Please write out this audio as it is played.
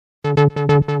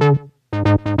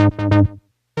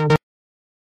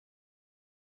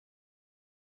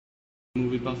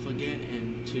Buff again,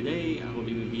 and today I will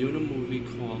be reviewing a movie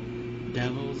called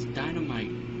Devil's Dynamite.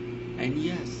 And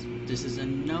yes, this is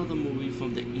another movie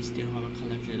from the Eastern Horror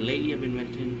Collection. Lately I've been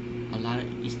renting a lot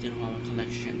of Eastern Horror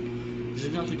Collection. This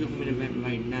is not too good for me to rent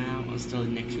right now until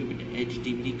next week with the Edge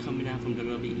DVD coming out from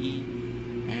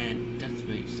WWE and Death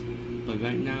Race. But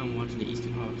right now I'm watching the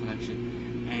Eastern Horror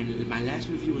Collection. And my last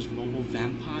review was Robo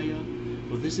Vampire.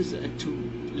 Well, this is a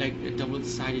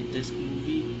double-sided disc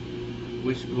movie,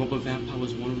 which Robo Vampire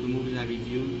was one of the movies I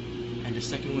reviewed, and the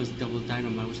second was Devil's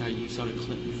Dynamite, which you saw the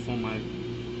clip before my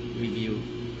review.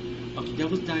 Okay,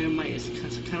 Devil's Dynamite is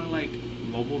kind of like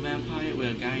Robo Vampire,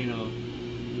 with a guy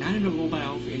not in a robot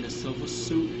outfit, in a silver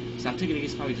suit. So I'm thinking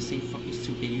it's probably the same fucking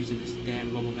suit they use in this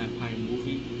damn Robo Vampire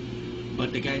movie.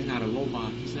 But the guy's not a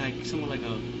robot. He's like someone like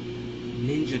a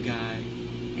ninja guy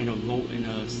in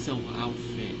a silver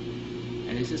outfit.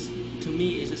 And it's just, to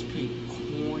me, it's just pretty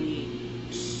corny,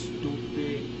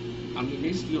 stupid. I mean,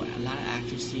 there's a lot of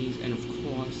action scenes, and of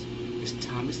course, it's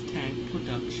Thomas Tank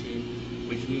production,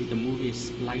 which means the movie is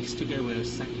spliced together with a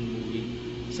second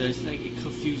movie. So it's like, it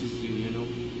confuses you, you know?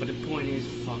 But the point is,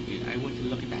 fuck it. I went to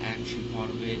look at the action part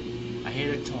of it. I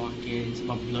hear her talking. It's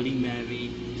about Bloody Mary,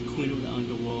 the queen of the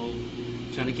underworld,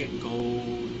 trying to get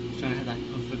gold, trying to have that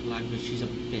perfect life, but she's a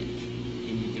bitch.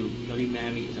 And you do. Bloody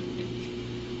Mary is a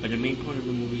bitch. But the main point of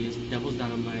the movie is Devil's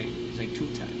Dynamite. It's like two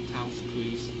Taos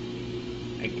priests,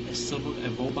 like a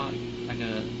robot, like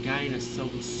a guy in a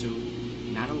silver suit,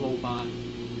 not a robot.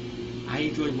 I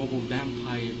enjoyed Robo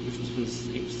Vampire, which was from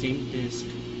the same disc,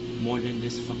 more than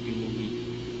this fucking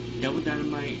movie. Devil's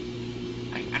Dynamite,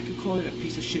 I could call it a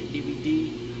piece of shit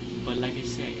DVD, but like I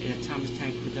said, it's a Thomas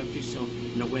Tank production, so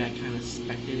in a way I kind of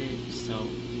expected it. So,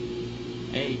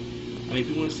 hey, I mean, if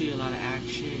you want to see a lot of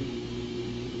action,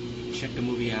 check the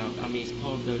movie out. I mean, it's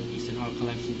part of the Eastern Horror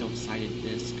Collection double-sided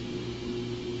disc.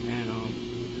 And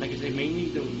like I said, mainly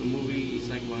the movie is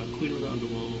like Queen of the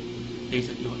Underworld. You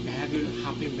have your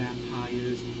hopping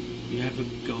vampires, you have a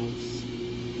ghost,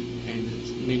 and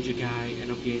this ninja guy end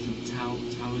up getting some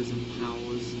Taoism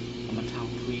powers. I'm a Tao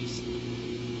priest.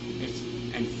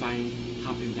 And find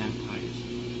hopping vampires.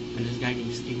 And this guy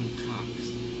named Stephen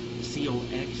Cox,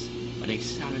 C-O-X, but they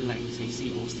sounded like say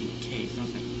C-O-C-K.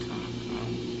 Sounds like Cox.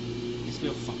 It's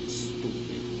real fucking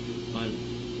stupid, but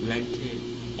rent it,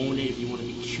 own it if you want to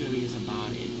be curious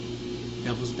about it.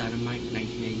 Devil's Dynamite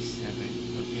 1987,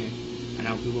 okay? And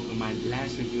I'll be working on my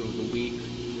last review of the week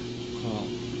called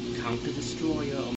Count the Destroyer.